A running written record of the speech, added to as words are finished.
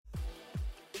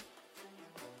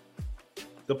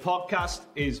The podcast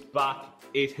is back.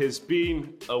 It has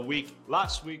been a week.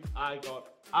 Last week, I got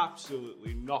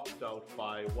absolutely knocked out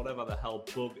by whatever the hell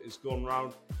bug is going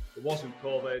around. It wasn't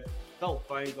COVID. Felt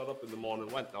fine, got up in the morning,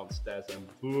 went downstairs, and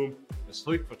boom,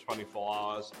 asleep for 24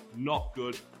 hours. Not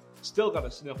good. Still got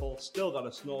a sniffle, still got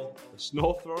a sore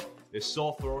throat.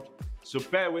 So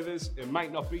bear with us. It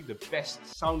might not be the best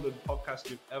sounding podcast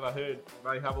you've ever heard. It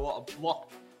might have a lot of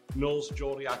blocked nose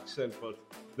Geordie accent, but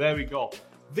there we go.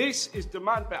 This is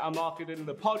Demand Better Marketing,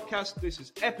 the podcast. This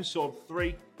is episode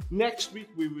 3. Next week,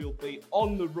 we will be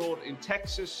on the road in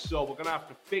Texas, so we're going to have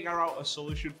to figure out a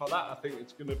solution for that. I think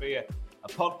it's going to be a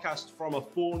podcast from a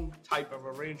phone type of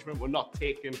arrangement. We're not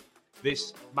taking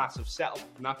this massive setup,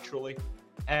 naturally.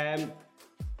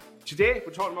 Today,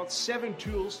 we're talking about 7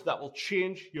 tools that will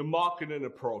change your marketing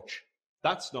approach.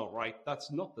 That's not right.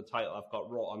 That's not the title I've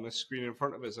got wrote on this screen in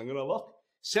front of us. I'm going to look.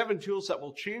 7 tools that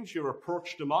will change your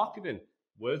approach to marketing.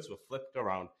 Words were flipped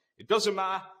around. It doesn't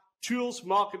matter. Tools,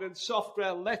 marketing,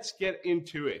 software, let's get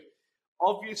into it.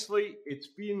 Obviously, it's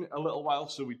been a little while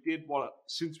since we did one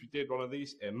of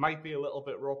these. It might be a little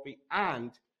bit ropey,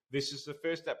 and this is the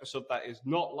first episode that is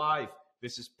not live.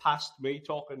 This is past me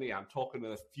talking to you. I'm talking to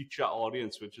the future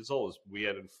audience, which is always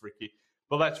weird and freaky.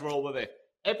 But let's roll with it.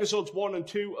 Episodes 1 and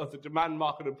 2 of the Demand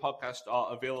Marketing Podcast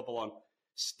are available on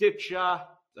Stitcher.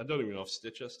 I don't even know if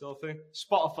Stitcher is still a thing.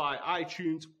 Spotify,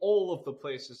 iTunes, all of the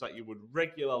places that you would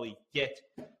regularly get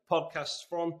podcasts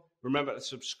from. Remember to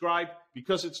subscribe.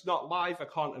 Because it's not live, I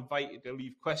can't invite you to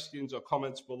leave questions or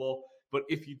comments below. But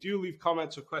if you do leave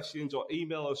comments or questions or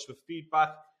email us with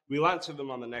feedback, we'll answer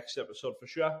them on the next episode for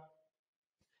sure.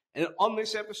 And on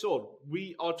this episode,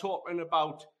 we are talking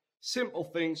about simple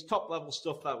things, top-level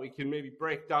stuff that we can maybe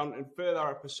break down in further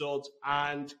episodes.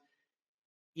 And,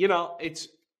 you know, it's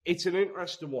an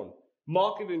interesting one.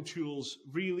 Marketing tools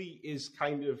really is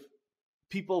kind of,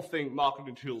 people think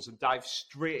marketing tools and dive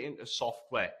straight into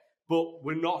software, but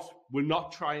we're not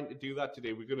trying to do that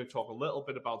today. We're going to talk a little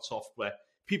bit about software.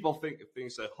 People think of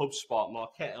things like HubSpot,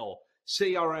 Marketo,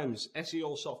 CRMs,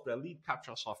 SEO software, lead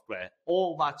capture software,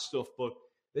 all that stuff, but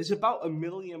there's about 1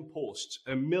 million posts,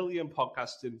 1 million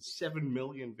podcasts, and 7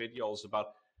 million videos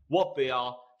about what they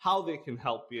are, how they can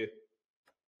help you.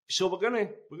 So we're gonna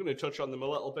touch on them a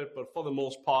little bit, but for the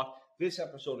most part, this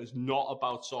episode is not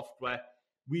about software.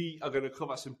 We are going to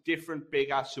cover some different,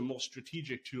 bigger, some more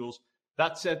strategic tools.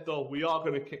 That said, though, we are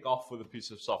going to kick off with a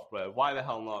piece of software. Why the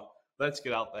hell not? Let's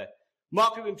get out there.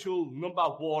 Marketing tool number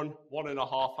 1,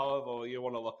 1.5, however you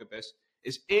want to look at this,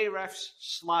 is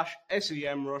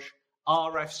Ahrefs/SEMrush,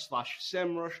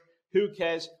 RF/SEMrush. Who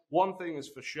cares? One thing is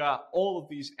for sure, all of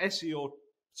these SEO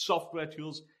software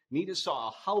tools need to sort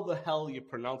out how the hell you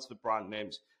pronounce the brand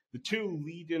names. The 2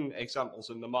 leading examples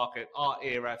in the market are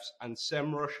Ahrefs and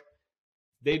SEMrush.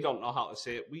 They don't know how to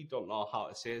say it. We don't know how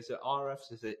to say it. Is it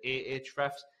RFs? Is it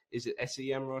Ahrefs? Is it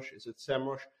SEMrush? Is it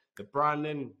SEMrush? The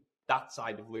branding, that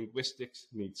side of linguistics,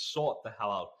 needs to sort the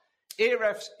hell out.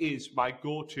 Ahrefs is my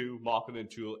go-to marketing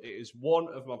tool. It is one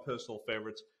of my personal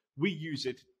favorites. We use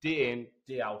it day in,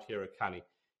 day out here at Canny.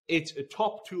 It's a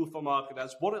top tool for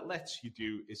marketers. What it lets you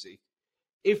do is,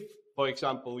 if, for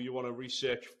example, you want to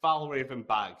research Valraven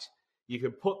bags, you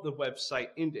can put the website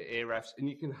into Ahrefs and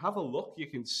you can have a look. You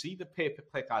can see the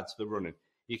pay-per-click ads they're running.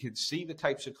 You can see the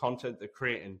types of content they're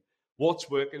creating, what's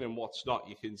working and what's not.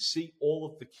 You can see all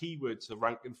of the keywords they're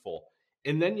ranking for.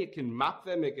 And then you can map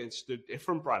them against a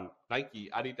different brand, Nike,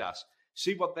 Adidas,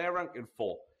 see what they're ranking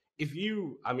for.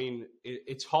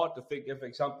 It's hard to think of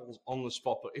examples on the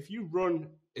spot, but if you run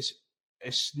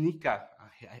a sneaker,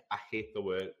 I hate the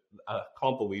word. I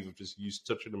can't believe I've just used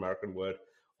such an American word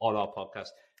on our podcast.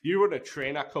 You run a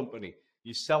trainer company,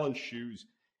 you're selling shoes,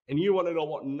 and you want to know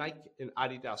what Nike and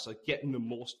Adidas are getting the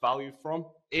most value from.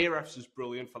 Ahrefs is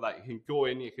brilliant for that. You can go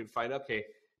in, you can find,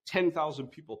 10,000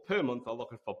 people per month are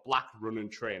looking for black running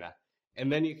trainer.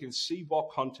 And then you can see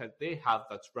what content they have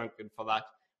that's ranking for that.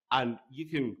 And you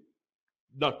can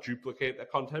not duplicate the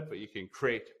content, but you can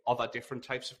create other different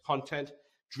types of content,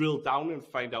 drill down and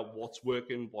find out what's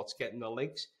working, what's getting the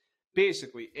links.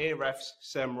 Basically, Ahrefs,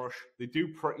 SEMrush, they do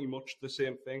pretty much the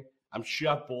same thing. I'm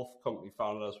sure both company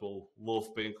founders will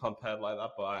love being compared like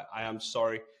that, but I am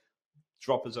sorry.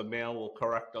 Drop us a mail, we'll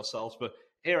correct ourselves. But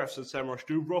Ahrefs and SEMrush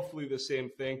do roughly the same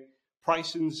thing.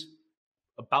 Pricing's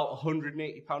about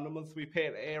 £180 a month we pay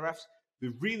at Ahrefs.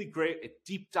 They're really great at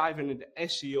deep diving into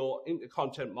SEO, into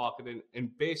content marketing,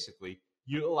 and basically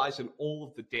utilizing all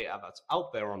of the data that's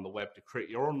out there on the web to create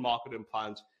your own marketing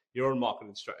plans, your own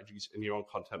marketing strategies, and your own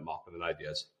content marketing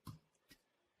ideas.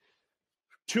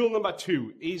 Tool number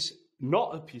 2 is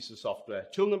not a piece of software.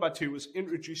 Tool number 2 was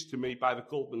introduced to me by the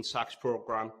Goldman Sachs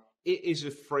program it is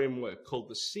a framework called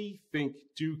the See, Think,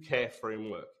 Do, Care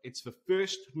framework. It's the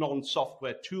first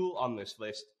non-software tool on this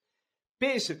list.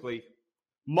 Basically,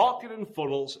 marketing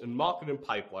funnels and marketing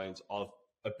pipelines are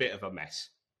a bit of a mess.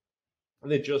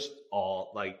 They just are.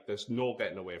 Like, there's no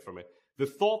getting away from it. The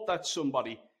thought that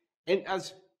somebody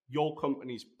enters your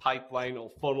company's pipeline or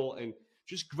funnel and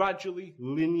just gradually,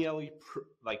 linearly,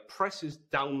 presses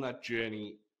down that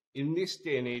journey in this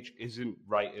day and age isn't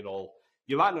right at all.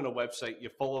 You land on a website, you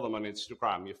follow them on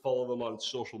Instagram, you follow them on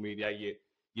social media,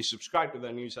 you subscribe to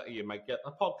their newsletter, you might get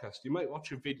a podcast, you might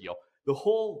watch a video.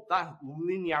 That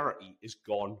linearity is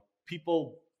gone.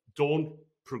 People don't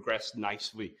progress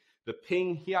nicely. The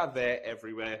ping here, there,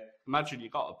 everywhere. Imagine you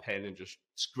got a pen and just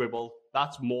scribble.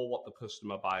 That's more what the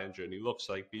customer buying journey looks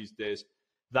like these days.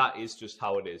 That is just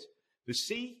how it is. The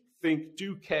See, Think,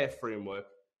 Do, Care framework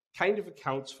kind of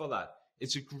accounts for that.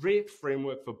 It's a great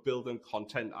framework for building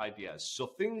content ideas. So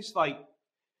things like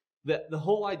the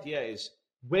whole idea is,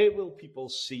 where will people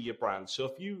see your brand? So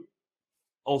if you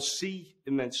all see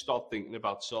and then start thinking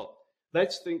about, so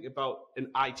let's think about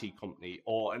an IT company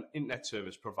or an internet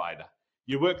service provider.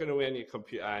 You're working away on your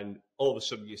computer and all of a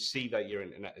sudden you see that your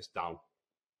internet is down.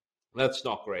 That's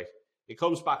not great. It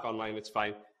comes back online, it's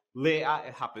fine. Later,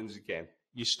 it happens again.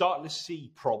 You're starting to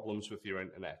see problems with your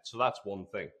internet. So that's one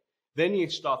thing. Then you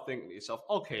start thinking to yourself,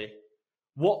 okay,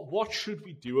 what should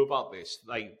we do about this?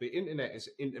 Like, the internet is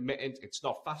intermittent. It's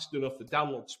not fast enough. The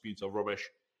download speeds are rubbish.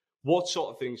 What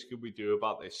sort of things could we do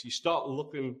about this? You start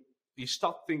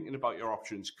thinking about your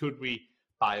options. Could we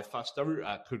buy a faster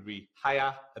router? Could we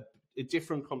hire a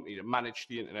different company to manage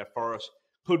the internet for us?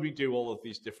 Could we do all of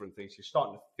these different things? You're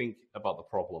starting to think about the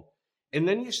problem. And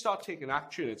then you start taking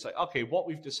action. It's like, okay, what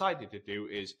we've decided to do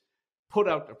is put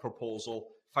out a proposal,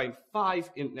 find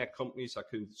 5 internet companies that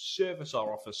can service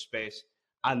our office space,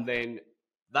 and then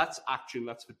that's action,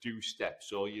 that's the do step.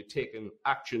 So you're taking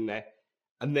action there,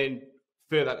 and then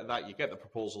further to that, you get the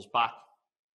proposals back,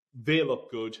 they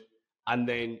look good, and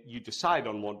then you decide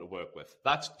on one to work with.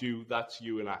 That's do, that's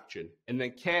you in action. And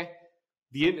then care,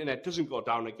 the internet doesn't go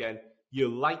down again, you're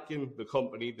liking the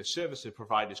company, the service they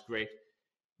provide is great.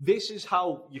 This is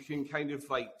how you can kind of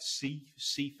like see,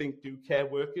 think, do, care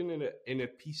working in a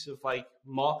piece of like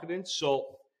marketing.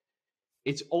 So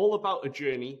it's all about a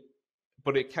journey,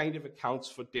 but it kind of accounts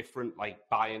for different like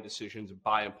buying decisions and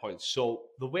buying points. So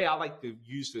the way I like to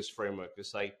use this framework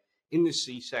is like in the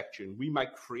C section, we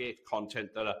might create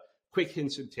content that are quick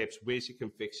hints and tips, ways you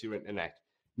can fix your internet,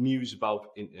 news about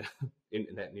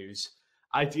internet news,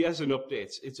 ideas and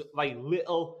updates. It's like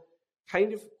little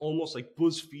kind of almost like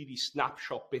BuzzFeedy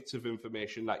snapshot bits of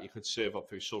information that you could serve up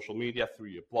through social media, through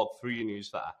your blog, through your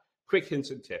newsletter, quick hints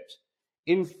and tips.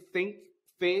 In Think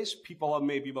phase, people are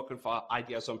maybe looking for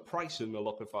ideas on pricing, they're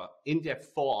looking for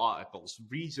in-depth thought articles,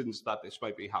 reasons that this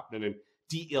might be happening, and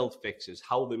detailed fixes,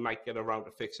 how they might get around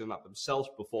to fixing that themselves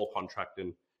before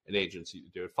contracting an agency to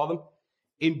do it for them.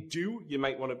 In Do, you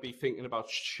might want to be thinking about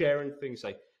sharing things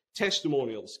like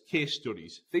testimonials, case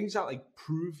studies, things that like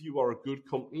prove you are a good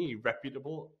company,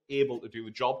 reputable, able to do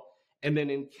the job. And then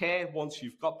in Care, once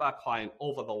you've got that client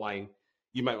over the line,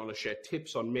 you might want to share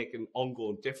tips on making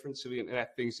ongoing difference to the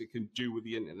internet, things they can do with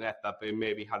the internet that they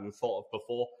maybe hadn't thought of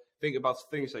before. Think about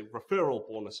things like referral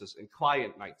bonuses and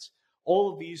client nights.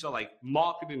 All of these are like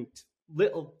marketing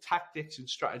little tactics and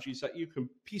strategies that you can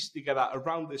piece together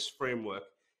around this framework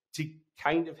to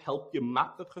kind of help you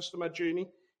map the customer journey,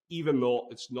 even though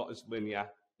it's not as linear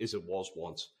as it was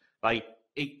once. Like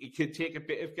it could take a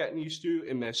bit of getting used to,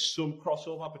 and there's some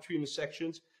crossover between the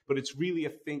sections, but it's really a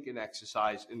thinking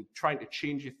exercise and trying to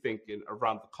change your thinking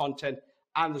around the content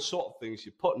and the sort of things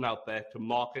you're putting out there to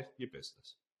market your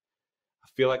business. I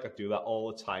feel like I do that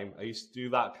all the time. I used to do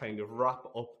that kind of wrap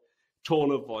up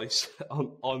tone of voice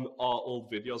on our old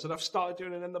videos, and I've started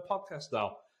doing it in the podcast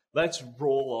now. Let's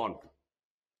roll on.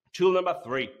 Tool number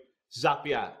 3.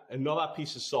 Zapier, another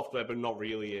piece of software, but not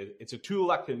really. It's a tool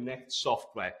that connects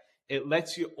software. It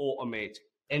lets you automate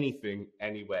anything,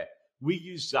 anywhere. We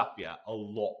use Zapier a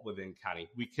lot within Canny.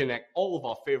 We connect all of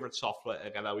our favorite software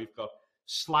together. We've got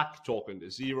Slack talking to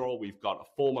Xero. We've got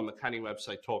a form on the Canny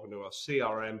website talking to our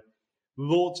CRM.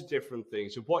 Loads of different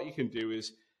things. And what you can do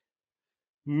is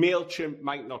MailChimp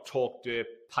might not talk to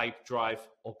Pipedrive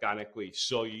organically.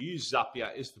 So you use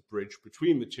Zapier as the bridge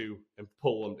between the two and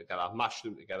pull them together, mash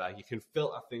them together. You can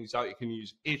filter things out. You can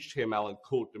use HTML and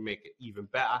code to make it even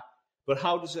better. But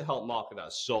how does it help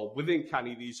marketers? So within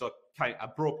Canny, these are I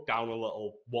broke down a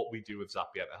little what we do with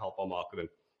Zapier to help our marketing.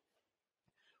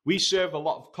 We serve a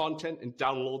lot of content and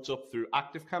downloads up through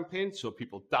ActiveCampaign. So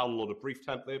people download a brief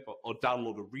template or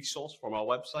download a resource from our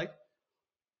website.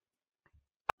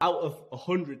 Out of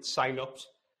 100 signups,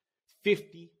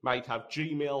 50 might have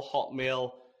Gmail,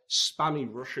 Hotmail, spammy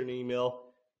Russian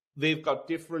email. They've got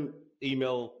different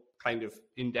email kind of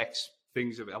index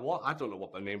things of it. I don't know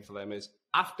what the name for them is.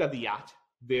 After the @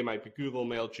 they might be Google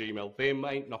Mail, Gmail. They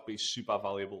might not be super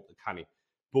valuable to Canny.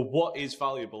 But what is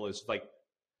valuable is like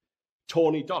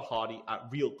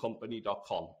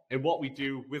tony.hardy@realcompany.com. And what we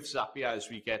do with Zapier is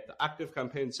we get the Active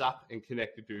Campaigns app and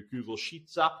connect it to a Google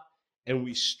Sheets app, and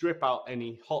we strip out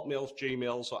any Hotmails,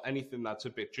 Gmails, or anything that's a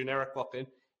bit generic looking,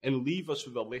 and leave us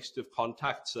with a list of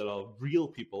contacts that are real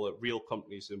people at real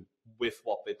companies and with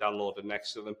what they downloaded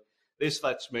next to them. This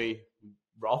lets me,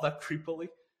 rather creepily,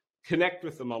 connect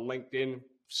with them on LinkedIn,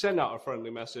 send out a friendly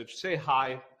message, say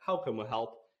hi, how can we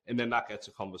help? And then that gets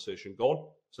a conversation going.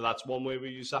 So that's one way we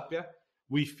use Zapier.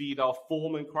 We feed our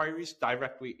form inquiries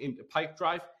directly into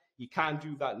Pipedrive. You can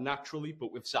do that naturally,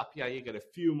 but with Zapier, you get a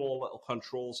few more little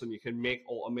controls and you can make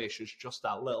automations just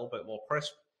that little bit more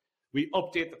crisp. We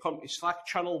update the company Slack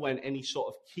channel when any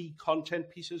sort of key content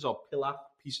pieces or pillar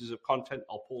pieces of content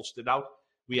are posted out.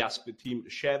 We ask the team to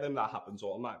share them. That happens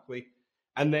automatically.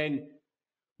 And then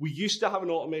we used to have an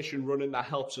automation running that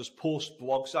helps us post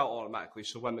blogs out automatically.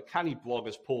 So when the Canny blog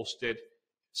is posted,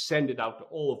 send it out to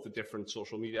all of the different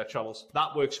social media channels.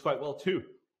 That works quite well too.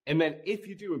 And then if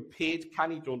you're doing paid,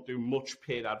 Canny don't do much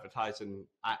paid advertising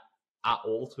at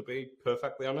all, to be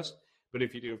perfectly honest. But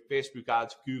if you're doing Facebook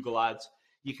ads, Google ads,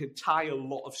 you can tie a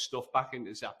lot of stuff back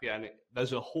into Zapier, and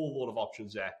there's a whole lot of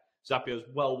options there. Zapier is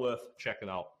well worth checking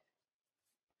out.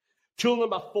 Tool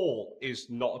number 4 is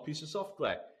not a piece of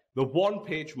software. The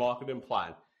one-page marketing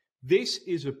plan. This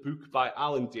is a book by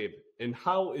Alan Dibb. And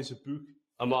how is a book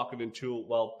a marketing tool?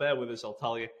 Well, bear with us, I'll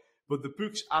tell you. But the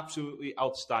book's absolutely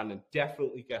outstanding.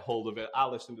 Definitely get hold of it. I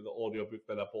listened to the audiobook,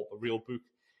 then I bought the real book.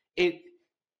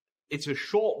 It's a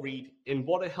short read, and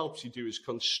what it helps you do is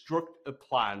construct a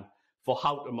plan for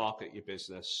how to market your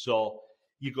business. So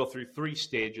you go through 3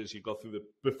 stages. You go through the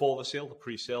before the sale, the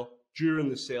pre-sale, during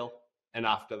the sale, and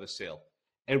after the sale.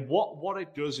 And what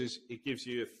it does is it gives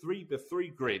you the three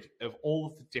grid of all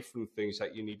of the different things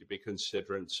that you need to be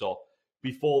considering. So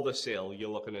before the sale, you're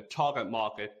looking at target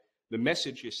market, the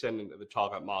message you're sending to the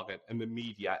target market, and the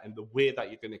media, and the way that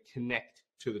you're going to connect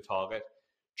to the target.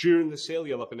 During the sale,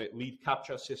 you're looking at lead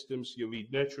capture systems, your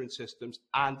lead nurturing systems,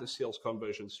 and the sales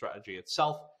conversion strategy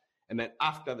itself. And then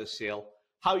after the sale,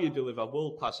 how you deliver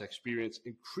world-class experience,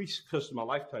 increase customer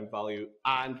lifetime value,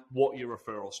 and what your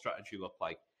referral strategy look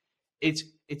like.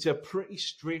 It's a pretty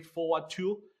straightforward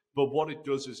tool, but what it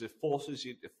does is it forces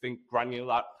you to think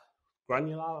granular.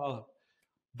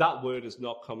 That word is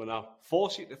not coming out.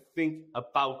 Force you to think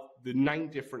about the 9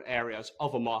 different areas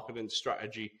of a marketing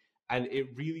strategy, and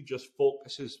it really just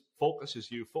focuses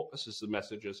the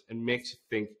messages, and makes you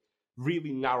think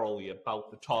really narrowly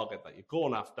about the target that you're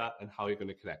going after and how you're going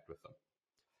to connect with them.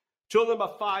 Tool number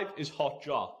 5 is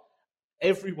Hotjar.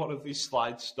 Every one of these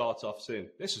slides starts off saying,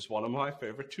 this is one of my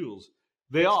favorite tools.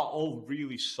 They are all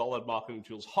really solid marketing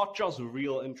tools. Hotjar's a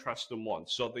real interesting one.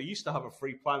 So they used to have a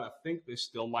free plan. I think they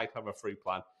still might have a free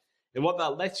plan. And what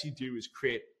that lets you do is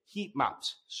create heat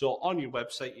maps. So on your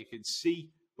website, you can see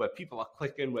where people are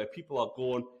clicking, where people are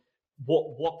going,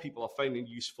 what people are finding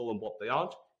useful and what they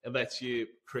aren't. It lets you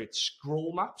create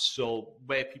scroll maps, so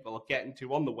where people are getting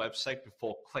to on the website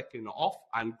before clicking off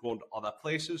and going to other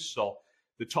places. So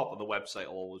the top of the website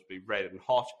will always be red and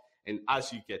hot, and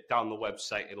as you get down the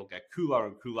website, it'll get cooler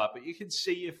and cooler. But you can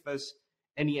see if there's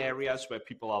any areas where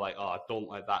people are like, oh, I don't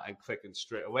like that, and clicking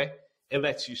straight away. It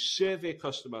lets you survey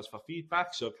customers for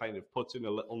feedback, so it kind of puts in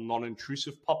a little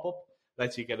non-intrusive pop-up,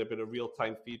 lets you get a bit of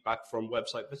real-time feedback from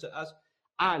website visitors.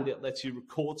 And it lets you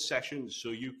record sessions so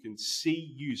you can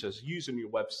see users using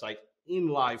your website in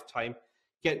live time,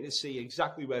 getting to see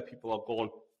exactly where people are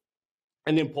going.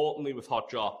 And importantly with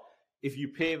Hotjar, if you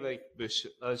pay like this,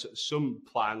 there's some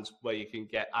plans where you can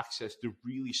get access to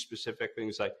really specific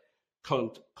things like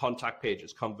contact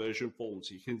pages, conversion forms.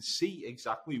 You can see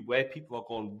exactly where people are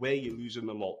going, where you're losing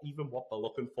them, or even what they're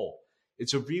looking for.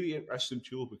 It's a really interesting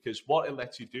tool because what it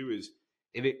lets you do is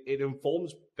it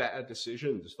informs better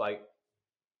decisions. Like,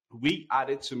 we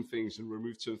added some things and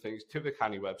removed some things to the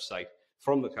Canny website,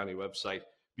 from the Canny website,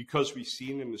 because we've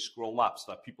seen in the scroll maps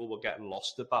that people were getting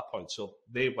lost at that point. So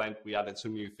we added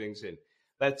some new things in.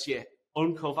 Lets you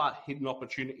uncover hidden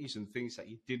opportunities and things that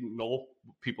you didn't know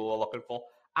people were looking for,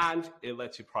 and it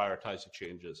lets you prioritize the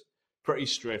changes. Pretty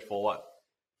straightforward.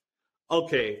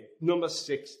 Okay, number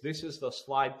 6. This is the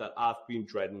slide that I've been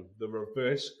dreading, the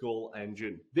reverse goal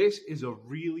engine. This is a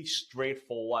really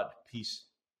straightforward piece.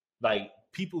 Like,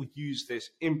 people use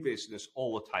this in business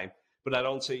all the time, but I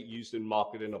don't see it used in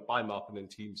marketing or by marketing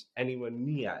teams anywhere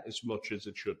near as much as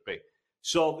it should be.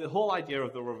 So the whole idea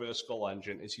of the reverse goal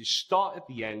engine is you start at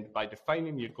the end by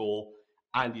defining your goal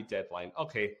and your deadline.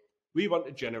 Okay, we want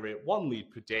to generate 1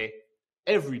 lead per day,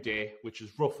 every day, which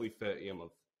is roughly 30 a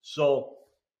month. So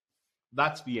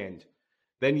that's the end.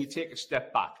 Then you take a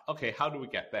step back. Okay, how do we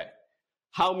get there?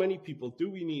 How many people do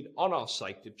we need on our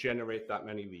site to generate that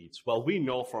many leads? Well, we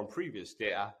know from previous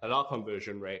data that our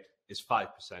conversion rate is 5%.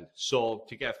 So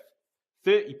to get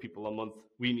 30 people a month,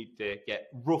 we need to get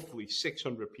roughly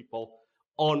 600 people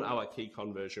on our key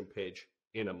conversion page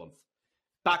in a month.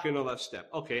 Back another step.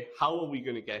 Okay, how are we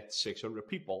going to get 600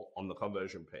 people on the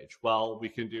conversion page? Well, we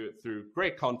can do it through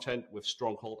great content with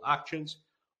strong call to actions,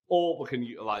 or we can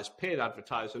utilize paid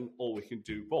advertising, or we can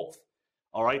do both.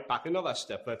 All right, back another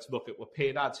step. Let's look at our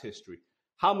paid ads history.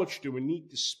 How much do we need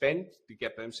to spend to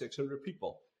get them 600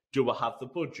 people? Do we have the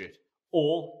budget?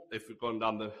 Or if we're going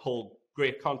down the whole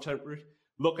great content route,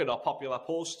 look at our popular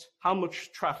posts. How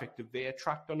much traffic do they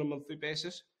attract on a monthly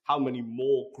basis? How many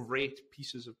more great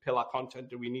pieces of pillar content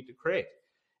do we need to create?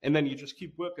 And then you just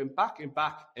keep working back and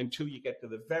back until you get to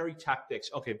the very tactics.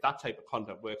 Okay, that type of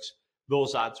content works.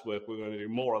 Those ads work. We're going to do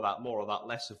more of that,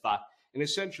 less of that. And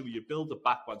essentially you build a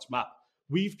backwards map.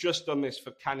 We've just done this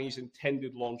for Canny's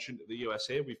intended launch into the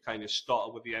USA. We've kind of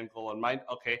started with the end goal in mind.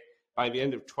 Okay, by the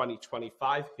end of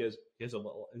 2025, here's a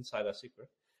little insider secret.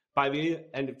 By the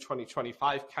end of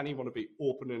 2025, Canny want to be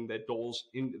opening their doors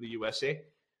into the USA.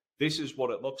 This is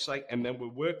what it looks like. And then we're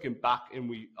working back and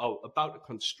we are about to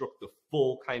construct the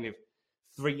full kind of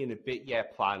 3 and a bit year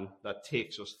plan that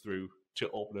takes us through to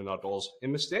opening our doors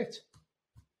in the States.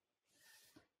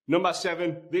 Number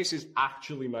 7, this is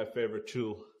actually my favorite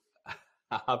tool.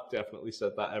 I've definitely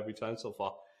said that every time so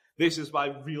far. This is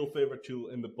my real favorite tool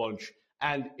in the bunch,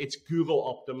 and it's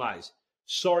Google Optimize.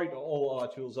 Sorry to all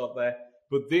our tools out there,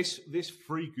 but this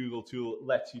free Google tool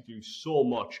lets you do so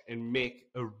much and make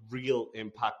a real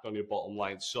impact on your bottom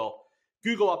line. So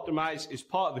Google Optimize is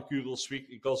part of the Google suite.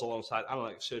 It goes alongside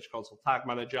Analytics, Search Console, Tag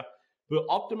Manager. But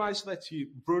Optimize lets you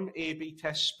run A/B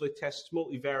tests, split tests,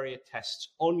 multivariate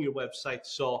tests on your website.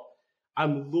 So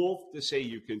I'm loath to say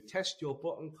you can test your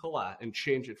button color and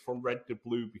change it from red to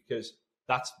blue because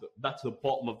that's the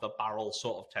bottom of the barrel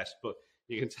sort of test. But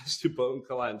you can test your button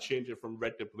color and change it from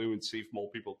red to blue and see if more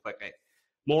people click it.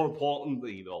 More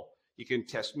importantly, though, you can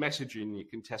test messaging, you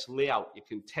can test layout, you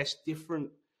can test different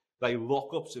like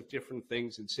lockups of different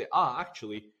things and say,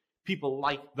 actually, people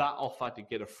like that offer to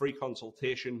get a free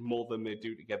consultation more than they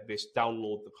do to get this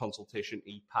download the consultation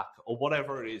e-pack or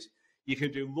whatever it is. You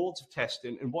can do loads of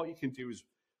testing, and what you can do is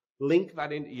link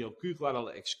that into your Google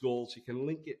Analytics goals. You can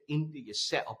link it into your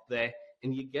setup there,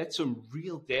 and you get some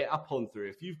real data pulling through.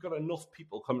 If you've got enough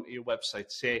people coming to your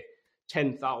website, say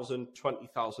 10,000,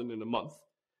 20,000 in a month,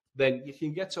 then you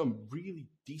can get some really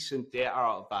decent data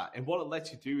out of that. And what it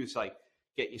lets you do is like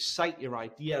get your site, your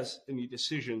ideas, and your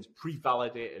decisions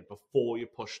pre-validated before you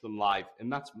push them live,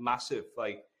 and that's massive.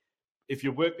 Like, if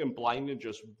you're working blind and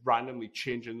just randomly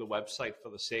changing the website for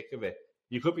the sake of it,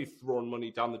 you could be throwing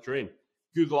money down the drain.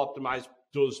 Google Optimize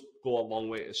does go a long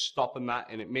way to stopping that,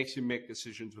 and it makes you make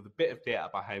decisions with a bit of data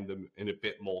behind them in a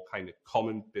bit more kind of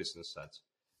common business sense.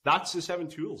 That's the 7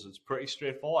 tools. It's pretty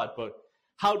straightforward, but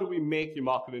how do we make your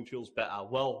marketing tools better?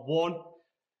 Well, 1,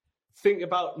 think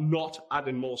about not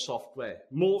adding more software.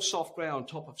 More software on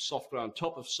top of software on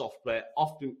top of software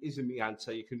often isn't the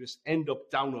answer. You can just end up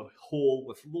down a hole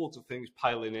with loads of things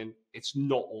piling in. It's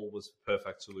not always the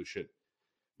perfect solution.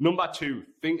 Number 2,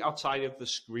 think outside of the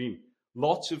screen.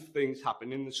 Lots of things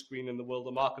happen in the screen in the world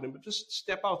of marketing, but just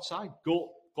step outside.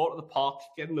 Go to the park,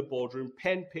 get in the boardroom,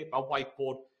 pen, paper,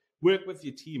 whiteboard, work with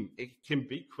your team. It can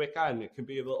be quicker and it can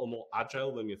be a little more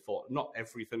agile than you thought. Not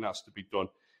everything has to be done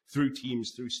through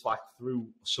Teams, through Slack, through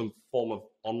some form of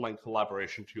online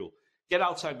collaboration tool. Get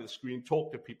outside of the screen,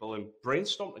 talk to people, and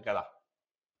brainstorm together.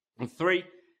 And 3,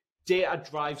 data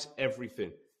drives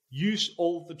everything. Use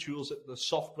all of the tools, the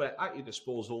software at your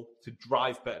disposal to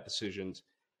drive better decisions.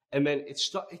 And then it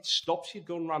stops you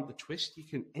going around the twist. You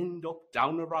can end up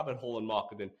down a rabbit hole in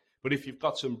marketing. But if you've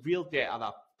got some real data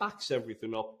that backs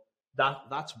everything up,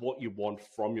 that's what you want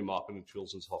from your marketing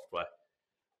tools and software.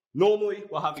 Normally,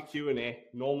 we'll have a Q&A.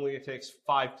 Normally, it takes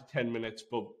 5 to 10 minutes,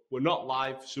 but we're not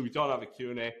live, so we don't have a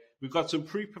Q&A. We've got some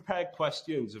pre-prepared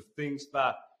questions of things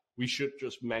that we should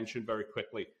just mention very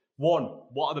quickly. 1,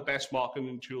 what are the best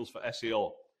marketing tools for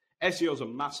SEO? SEO is a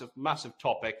massive, massive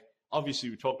topic. Obviously,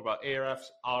 we talked about Ahrefs,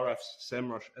 RFs,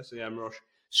 SEMrush, SEMrush.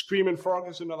 Screaming Frog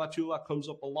is another tool that comes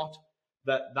up a lot.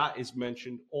 That is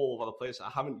mentioned all over the place. I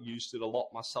haven't used it a lot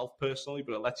myself personally,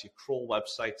 but it lets you crawl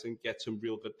websites and get some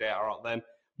real good data out of them.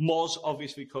 Moz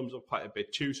obviously comes up quite a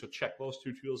bit too, so check those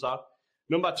 2 tools out.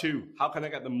 Number 2, how can I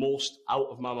get the most out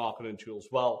of my marketing tools?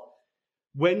 Well,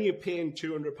 when you're paying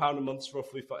 £200 a month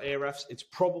roughly for Ahrefs, it's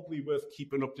probably worth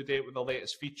keeping up to date with the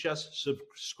latest features.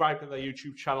 Subscribe to their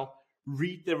YouTube channel,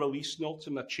 read their release notes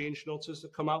and the change notes as they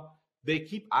come out. They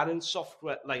keep adding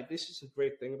software. Like, this is a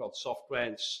great thing about software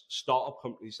and startup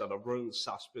companies that are running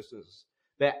SaaS businesses.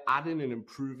 They're adding and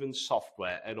improving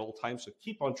software at all times, so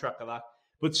keep on track of that.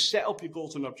 But set up your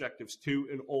goals and objectives too,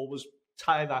 and always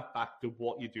tie that back to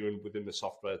what you're doing within the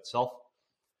software itself.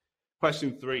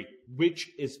 Question 3,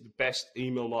 which is the best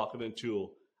email marketing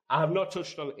tool? I have not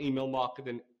touched on email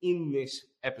marketing in this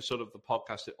episode of the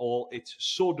podcast at all. It's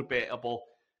so debatable.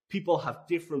 People have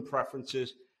different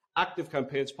preferences.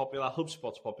 ActiveCampaign's popular,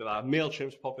 HubSpot's popular,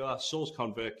 MailChimp's popular, so's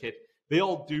ConvertKit. They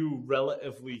all do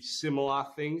relatively similar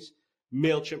things.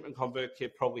 MailChimp and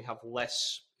ConvertKit probably have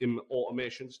less in the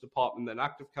automations department than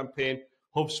ActiveCampaign.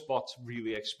 HubSpot's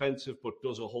really expensive, but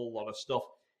does a whole lot of stuff.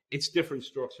 It's different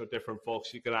strokes for different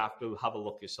folks. You're going to have a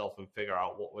look yourself and figure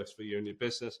out what works for you and your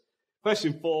business.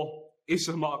 Question 4, is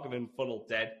the marketing funnel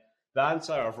dead? The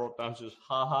answer I've wrote down is just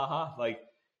ha, ha, ha. Like,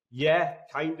 yeah,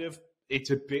 kind of. It's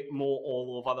a bit more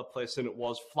all over the place than it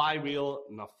was.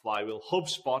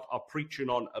 HubSpot are preaching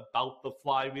on about the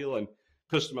flywheel and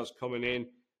customers coming in,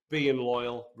 being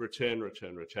loyal, return.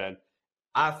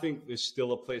 I think there's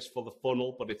still a place for the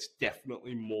funnel, but it's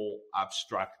definitely more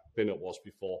abstract than it was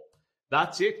before.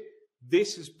 That's it.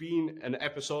 This has been an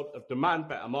episode of Demand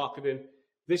Better Marketing.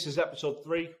 This is episode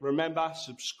 3. Remember,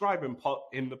 subscribe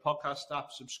in the podcast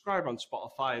app, subscribe on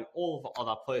Spotify and all of the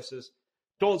other places.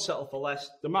 Don't settle for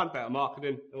less. Demand better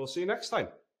marketing, and we'll see you next time.